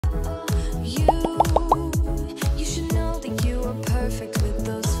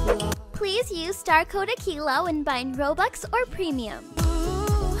Please use star code Akeila when buying Robux or Premium.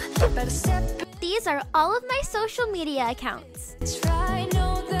 These are all of my social media accounts.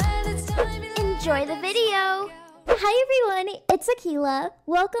 Enjoy the video! Hi everyone, it's Akeila.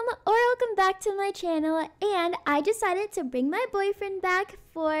 Welcome back to my channel, and I decided to bring my boyfriend back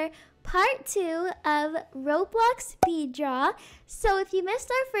for part 2 of Roblox speed draw. So if you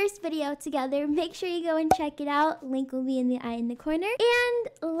missed our first video together, make sure you go and check it out. Link will be in the eye in the corner. And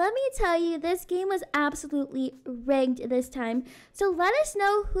let me tell you, this game was absolutely rigged this time. So let us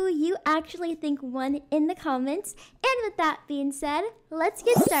know who you actually think won in the comments. And with that being said, let's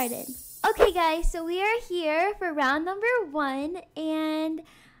get started. Okay guys, so we are here for round number 1, and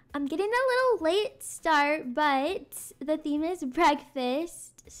I'm getting a little late start, but the theme is breakfast.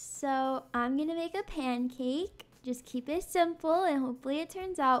 So I'm gonna make a pancake. Just keep it simple and hopefully it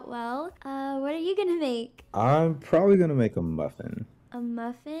turns out well. What are you gonna make? I'm probably gonna make a muffin. A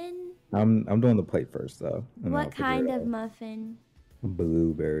muffin? I'm doing the plate first though. What kind of muffin?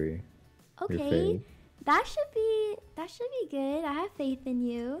 Blueberry. Okay. That should be good. I have faith in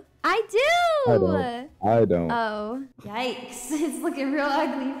you. I do! I don't. Oh, yikes. It's looking real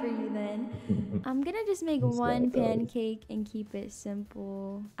ugly for you then. I'm gonna just make one pancake and keep it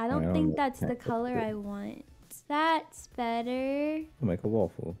simple. I don't think that's the color I want. That's better. I'll make a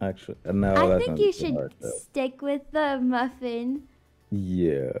waffle. Actually, no. I think you should stick with the muffin.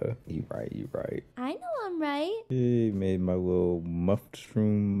 Yeah, you right. I know I'm right. He made my little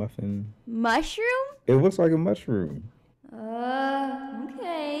mushroom muffin. Mushroom? It looks like a mushroom.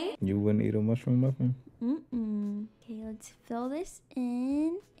 Okay. You wouldn't eat a mushroom muffin? Okay, let's fill this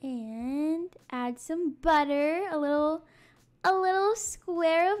in and add some butter. A little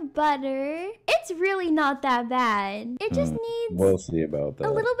square of butter. It's really not that bad. It just needs we'll see about that.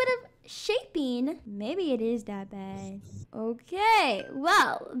 A little bit of shaping. Maybe it is that bad. Okay,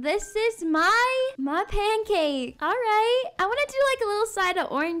 well, this is my pancake. All right, I want to do like a little side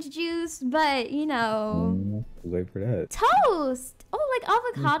of orange juice, but you know, wait for that. Toast. Oh, like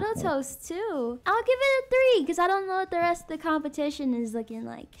avocado toast too. I'll give it a 3 because I don't know what the rest of the competition is looking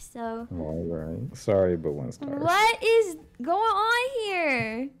like. So all right, sorry, but 1 star. What is going on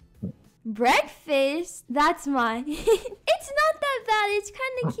here? Breakfast? That's mine. It's not that bad. It's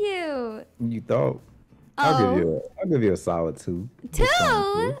kind of cute. You thought? I'll give you a solid 2. 2?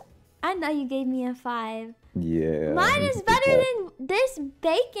 I know you gave me a 5. Yeah. Mine is better than this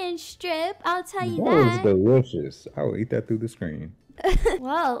bacon strip. I'll tell you that. That was delicious. I will eat that through the screen.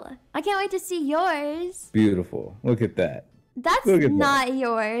 Well, I can't wait to see yours. Beautiful. Look at that. That's not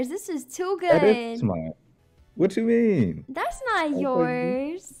yours. This is too good. That is mine. What you mean? That's not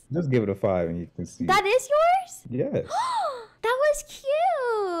yours. Just give it a 5 and you can see. That is yours? Yes. That was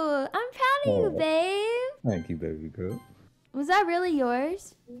cute. I'm proud of you, babe. Thank you, baby girl. Was that really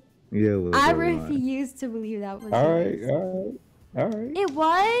yours? Yeah, it was. I refuse to believe that was yours. All right. It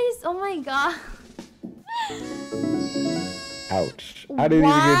was? Oh my god. Ouch. I didn't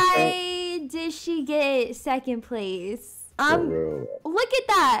even get Why did she get second place? Look at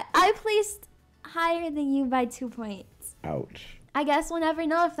that. I placed higher than you by 2 points. Ouch. I guess we'll never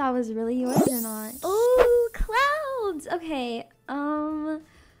know if that was really yours or not. Oh, clouds. Okay.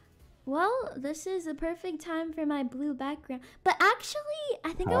 Well, this is a perfect time for my blue background. But actually,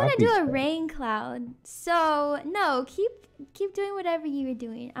 I think I want to do a rain cloud. So, no, keep doing whatever you were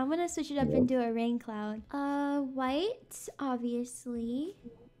doing. I'm going to switch it up and do a rain cloud. White, obviously.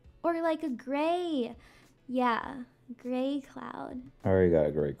 Or like a gray. Yeah, gray cloud. I already got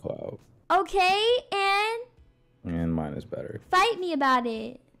a gray cloud. Okay, and mine is better. Fight me about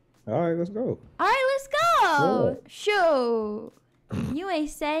it. All right, let's go. All right, let's go. Yeah. Shoot. You ain't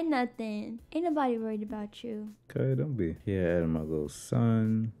said nothing. Ain't nobody worried about you. Okay, don't be. Yeah, and my little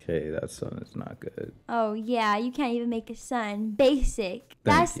sun. Okay, that sun is not good. Oh, yeah, you can't even make a sun. Basic.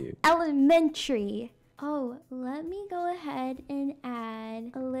 Thank you. Elementary. Oh, let me go ahead and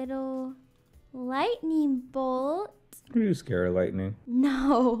add a little lightning bolt. Are you scared of lightning?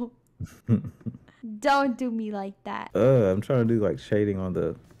 No. Don't do me like that. I'm trying to do like shading on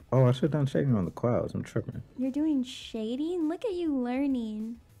the... Oh, I should have done shading on the clouds. I'm tripping. You're doing shading? Look at you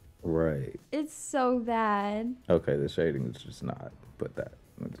learning. Right. It's so bad. Okay, the shading is just not. Put that.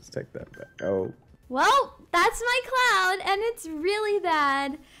 I'll just take that back. Oh. Well, that's my cloud, and it's really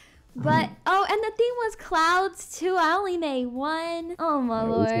bad. But, oh, and the theme was clouds, too. I only made 1. Oh, my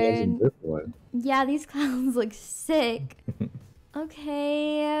lord. This one. Yeah, these clouds look sick.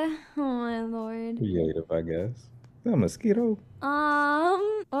 Okay. Oh, my lord. Creative, I guess. Is that a mosquito?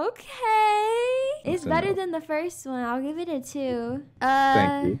 Okay. It's better than the first one. I'll give it a 2.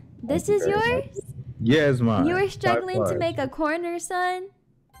 Thank you. This is yours? Yeah, it's mine. You were struggling to make a corner, son?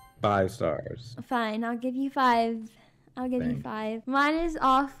 5 stars. Fine, I'll give you 5. I'll give you Thanks. 5. Mine is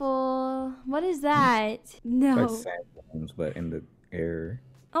awful. What is that? No. Like sandworms, but in the air.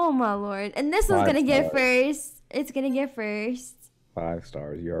 Oh my lord. And this one's 5 gonna get stars. first. It's gonna get first. 5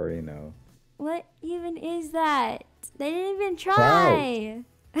 stars. You already know. What even is that? They didn't even try.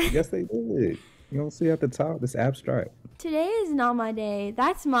 Yes, they did. You don't see at the top. It's abstract. Today is not my day.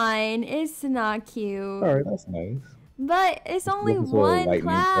 That's mine. It's not cute. All right, that's nice. But it's only Looking for a one lightning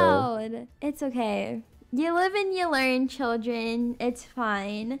cloud. It's okay. You live and you learn, children. It's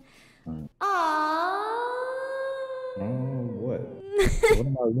fine. Mm. Aww. Oh, what? What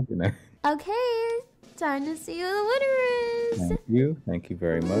am I looking at? Okay, time to see who the winner is. Thank you. Thank you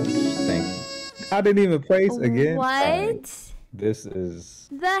very much. Thank you. I didn't even place again. What? Right. This is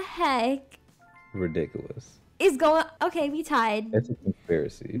The heck ridiculous. is going? Okay, we tied. It's a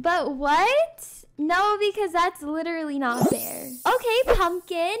conspiracy. But what? No, because that's literally not fair. Okay,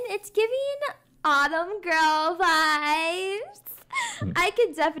 pumpkin. It's giving autumn girl vibes. I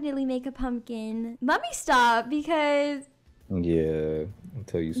could definitely make a pumpkin. Let me stop because... Yeah,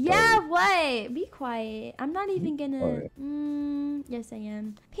 until you start. Yeah, what? Be quiet. I'm not even gonna... quiet. Yes, I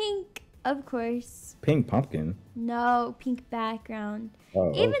am. Pink, of course. Pink pumpkin. No, pink background.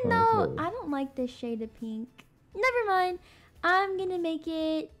 Oh, Even okay, though good. I don't like this shade of pink. Never mind. I'm gonna make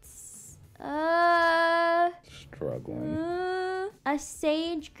it... Struggling. a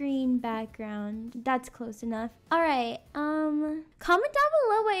sage green background. That's close enough. All right. Comment down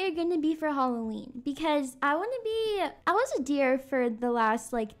below what you're gonna be for Halloween because I want to be. I was a deer for the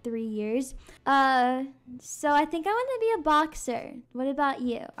last like 3 years. So I think I want to be a boxer. What about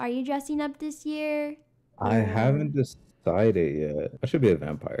you? Are you dressing up this year? I haven't decided yet. I should be a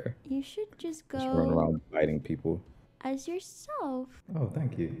vampire. You should just Just run go around biting people. as yourself. Oh,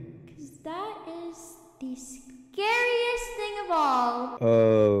 thank you. Because that is the scariest thing of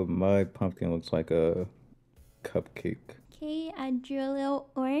all. My pumpkin looks like a cupcake. Okay, I drew a little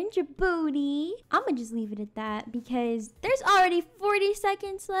orange booty. I'm gonna just leave it at that because there's already 40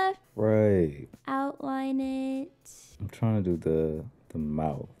 seconds left. Right. Outline it. I'm trying to do the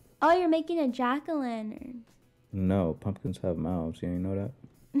mouth. Oh, you're making a jack-o'-lantern. No, pumpkins have mouths. You ain't know that?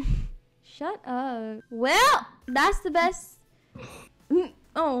 Shut up. Well, that's the best.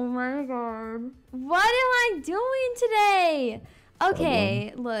 Oh my god. What am I doing today?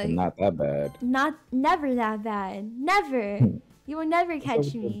 Okay, look. Not that bad. Never that bad. Never. You will never catch What's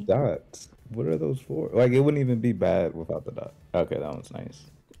up with me. the dots. What are those for? Like, it wouldn't even be bad without the dot. Okay, that one's nice.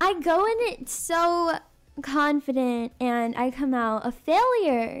 I go in it so confident and I come out a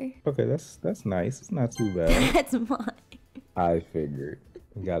failure. Okay, that's nice. It's not too bad. That's mine. I figured.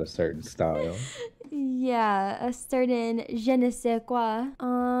 You got a certain style. Yeah, a certain je ne sais quoi.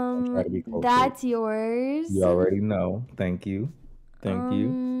 try to be cultured. That's yours. You already know. Thank you. Thank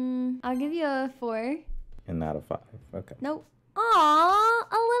you. I'll give you a 4. And not a 5. Okay. Nope. Aw,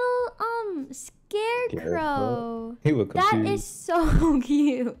 a little scarecrow. He would That confuse. is so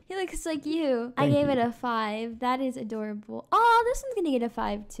cute. He looks like you. I Thank gave it you. a 5. That is adorable. Oh, this one's gonna get a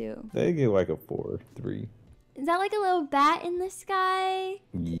 5 too. They get like a 4, 3. Is that like a little bat in the sky?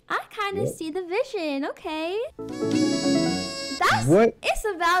 Yeah. I kind of Yep. see the vision. Okay. That's What? It's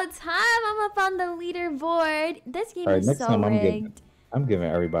about time I'm up on the leaderboard. This game All right, is next so time rigged. I'm giving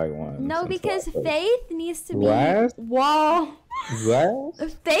everybody one. No, since because last place. Faith needs to be. Last? Whoa.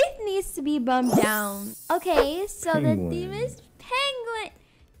 Last? Faith needs to be bumped down. Okay, so the Penguin. theme is penguin.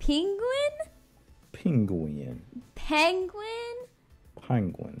 Penguin? Penguin. Penguin?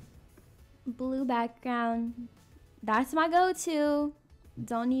 Penguin. Blue background. That's my go-to.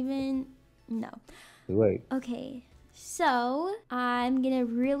 Don't even. No. Wait. Okay, so I'm gonna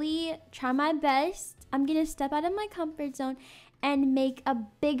really try my best. I'm gonna step out of my comfort zone and make a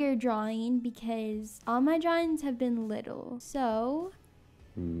bigger drawing because all my drawings have been little. So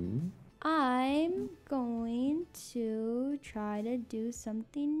I'm going to try to do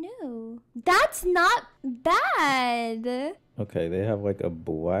something new. That's not bad. Okay, they have like a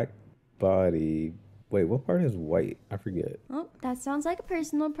black body. Wait, what part is white? I forget. Oh, that sounds like a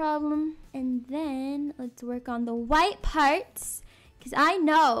personal problem. And then let's work on the white parts because I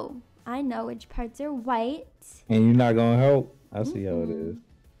know which parts are white. And you're not gonna help? I see how it is.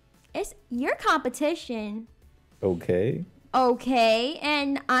 It's your competition. Okay. Okay,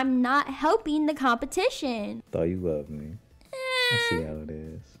 and I'm not helping the competition. Thought you loved me. I see how it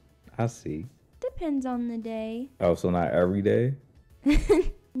is. I see. Depends on the day. Oh, so not every day?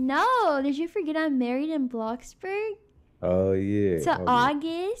 No, did you forget I'm married in Bloxburg? Oh yeah. To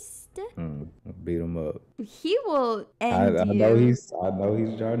August? Beat him up. He will end I you. know he's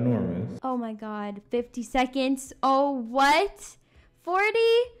ginormous. Oh my god, 50 seconds. Oh, what? 40?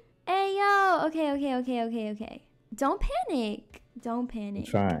 Hey, yo. Okay. Don't panic. Don't panic.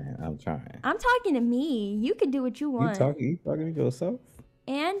 I'm trying. I'm talking to me. You can do what you want. You talking to yourself?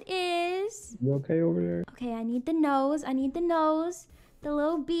 And is... You okay over there? Okay, I need the nose. The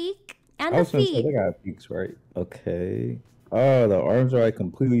little beak. And I the was gonna say, feet. they got beaks, right? Okay. Oh, the arms are like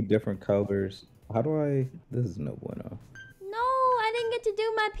completely different colors. How do I... This is no bueno. No, I didn't get to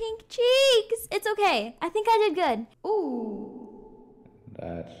do my pink cheeks. It's okay. I think I did good. Ooh.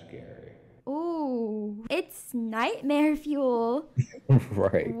 That's scary. Ooh. It's nightmare fuel.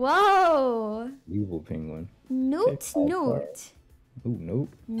 Right. Whoa. Evil penguin. Newt. Ooh,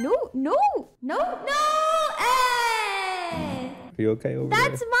 nope. No. Hey! Are you okay over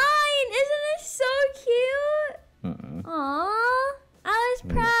That's there? mine. Isn't it so cute? Aw. I was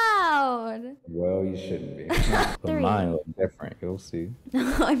proud. Well, you shouldn't be. But 3. mine look different. You'll see.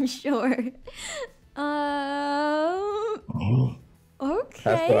 I'm sure. Okay.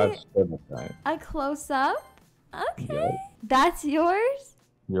 That's what I should have done. A close up. Okay. Yep. That's yours?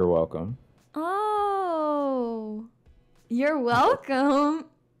 You're welcome. Oh. You're welcome.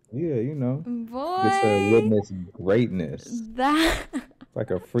 Yeah, you know. Boy. It's a witness greatness. That. It's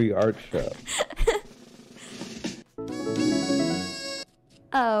like a free art show.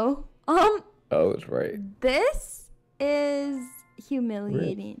 Oh. Oh, it's right. This is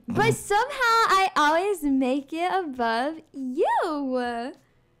humiliating. But somehow I always make it above you.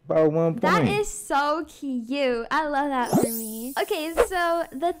 About 1 point. That is so cute. I love that for me. Okay, so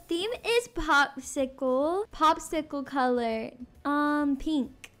the theme is popsicle. Popsicle color.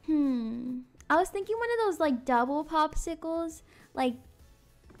 Pink. I was thinking one of those like double popsicles. Like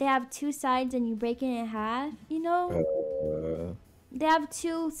they have 2 sides and you break it in half, you know? They have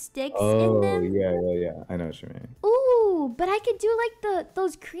 2 sticks in them. Yeah. I know what you mean. Ooh, but I could do like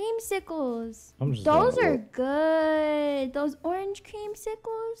those creamsicles. Those are good. Those orange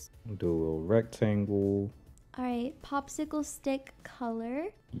creamsicles. Do a little rectangle. All right, popsicle stick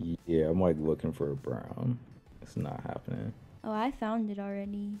color. Yeah, I'm like looking for a brown. It's not happening. Oh, I found it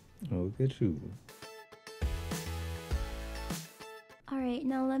already. Oh, look at you. All right,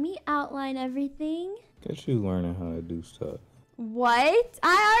 now let me outline everything. Get you learning how to do stuff. What?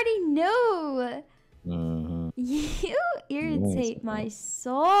 I already knew. Mm-hmm. You irritate my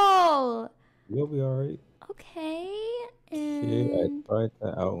soul. You'll be all right. Okay, Yeah, and I tried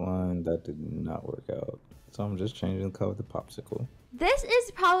to outline. That did not work out. So I'm just changing the color of the popsicle. this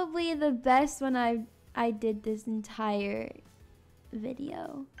is probably the best one I did this entire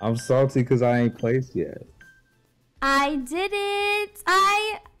video. I'm salty because I ain't placed yet. I did it.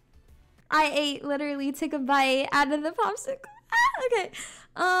 I ate, literally took a bite out of the popsicle. Okay.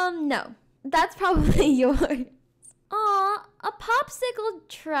 No. That's probably yours. Aw, a popsicle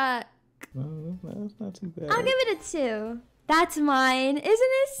truck. No, that's not too bad. I'll give it a 2. That's mine. Isn't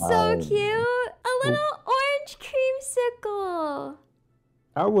it so cute? A little orange creamsicle.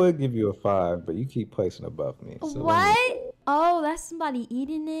 I would give you a 5, but you keep placing above me. So What? Oh, that's somebody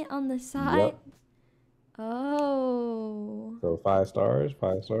eating it on the side? Yep. Oh. So 5 stars,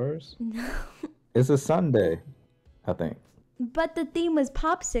 5 stars. No. It's a Sunday, I think. But the theme was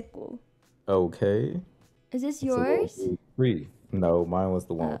popsicle. Okay. Is this It's a little yours? 3. No, mine was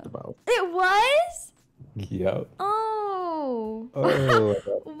the one with the mouth. It was? Yep. Oh. Oh,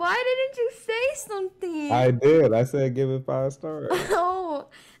 Why didn't you say something? I did. I said give it 5 stars. Oh,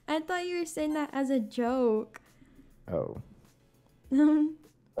 I thought you were saying that as a joke. Oh,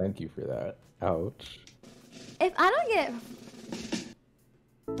 thank you for that. Ouch. If I don't get...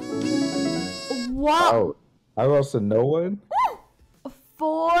 What? Oh, I lost to no one?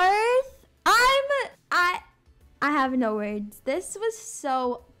 4th? I have no words. This was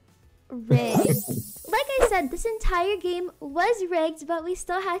so rigged. Like I said, this entire game was rigged, but we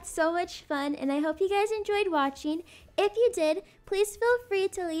still had so much fun, and I hope you guys enjoyed watching. If you did, please feel free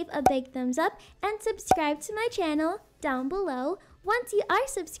to leave a big thumbs up and subscribe to my channel down below. Once you are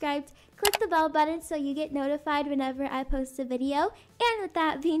subscribed, click the bell button so you get notified whenever I post a video. And with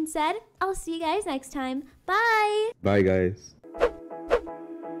that being said, I'll see you guys next time. Bye! Bye, guys.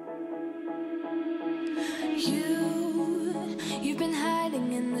 You've been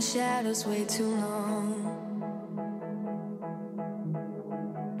hiding in the shadows way too long.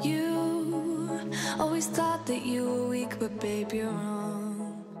 You always thought that you were weak, but babe, you're wrong.